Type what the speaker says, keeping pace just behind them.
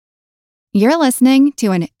You're listening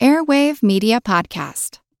to an Airwave Media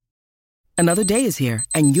Podcast. Another day is here,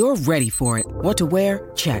 and you're ready for it. What to wear?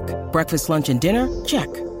 Check. Breakfast, lunch, and dinner? Check.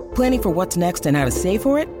 Planning for what's next and how to save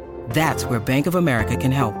for it? That's where Bank of America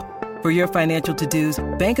can help. For your financial to-dos,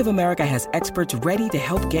 Bank of America has experts ready to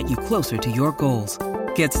help get you closer to your goals.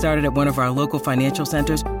 Get started at one of our local financial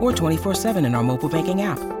centers or 24/7 in our mobile banking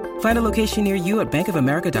app. Find a location near you at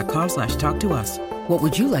bankofamerica.com/talktous. What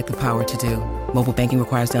would you like the power to do? Mobile banking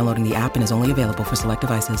requires downloading the app and is only available for select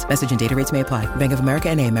devices. Message and data rates may apply. Bank of America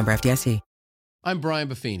N.A., member FDIC. I'm Brian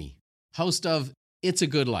Buffini, host of It's a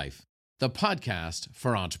Good Life, the podcast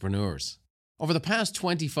for entrepreneurs. Over the past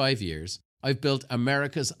 25 years, I've built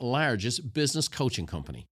America's largest business coaching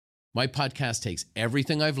company. My podcast takes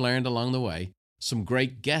everything I've learned along the way, some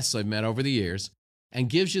great guests I've met over the years,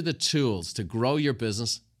 and gives you the tools to grow your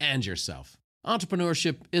business and yourself.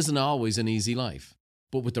 Entrepreneurship isn't always an easy life,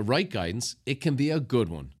 but with the right guidance, it can be a good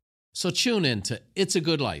one. So tune in to It's a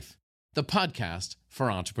Good Life, the podcast for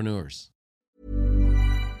entrepreneurs.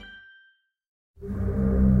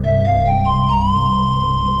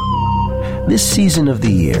 This season of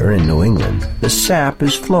the year in New England, the sap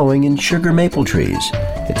is flowing in sugar maple trees.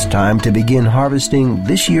 It's time to begin harvesting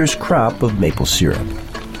this year's crop of maple syrup.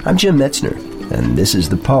 I'm Jim Metzner, and this is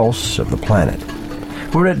the Pulse of the Planet.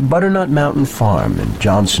 We're at Butternut Mountain Farm in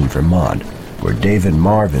Johnson, Vermont, where David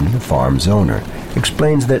Marvin, the farm's owner,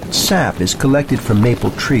 explains that sap is collected from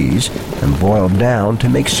maple trees and boiled down to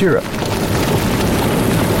make syrup.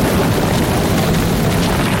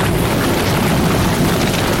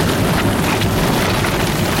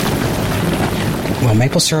 Well,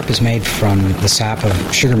 maple syrup is made from the sap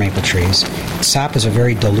of sugar maple trees. Sap is a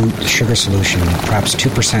very dilute sugar solution, perhaps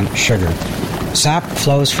 2% sugar. Sap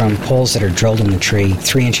flows from holes that are drilled in the tree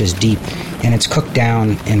 3 inches deep, and it's cooked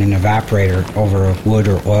down in an evaporator over a wood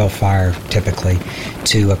or oil fire, typically,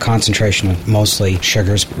 to a concentration of mostly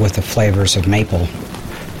sugars with the flavors of maple.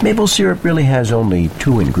 Maple syrup really has only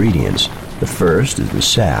two ingredients. The first is the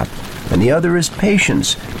sap, and the other is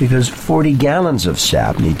patience, because 40 gallons of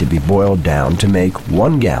sap need to be boiled down to make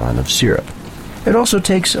 1 gallon of syrup. It also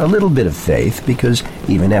takes a little bit of faith, because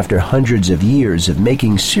even after hundreds of years of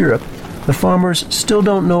making syrup, the farmers still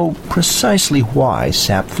don't know precisely why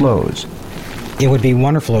sap flows. It would be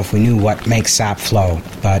wonderful if we knew what makes sap flow,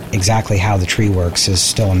 but exactly how the tree works is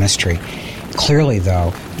still a mystery. Clearly,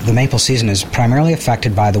 though, the maple season is primarily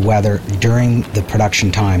affected by the weather during the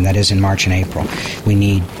production time, that is in March and April. We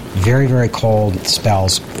need very, very cold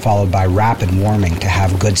spells followed by rapid warming to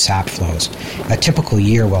have good sap flows. A typical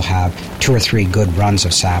year will have 2 or 3 good runs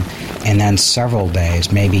of sap, and then several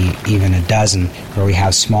days, maybe even a dozen, where we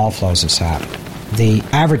have small flows of sap. The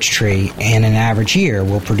average tree in an average year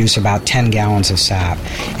will produce about 10 gallons of sap,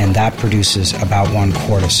 and that produces about 1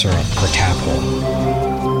 quart of syrup per tap hole.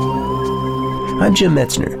 I'm Jim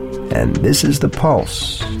Metzner, and this is the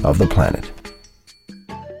Pulse of the Planet.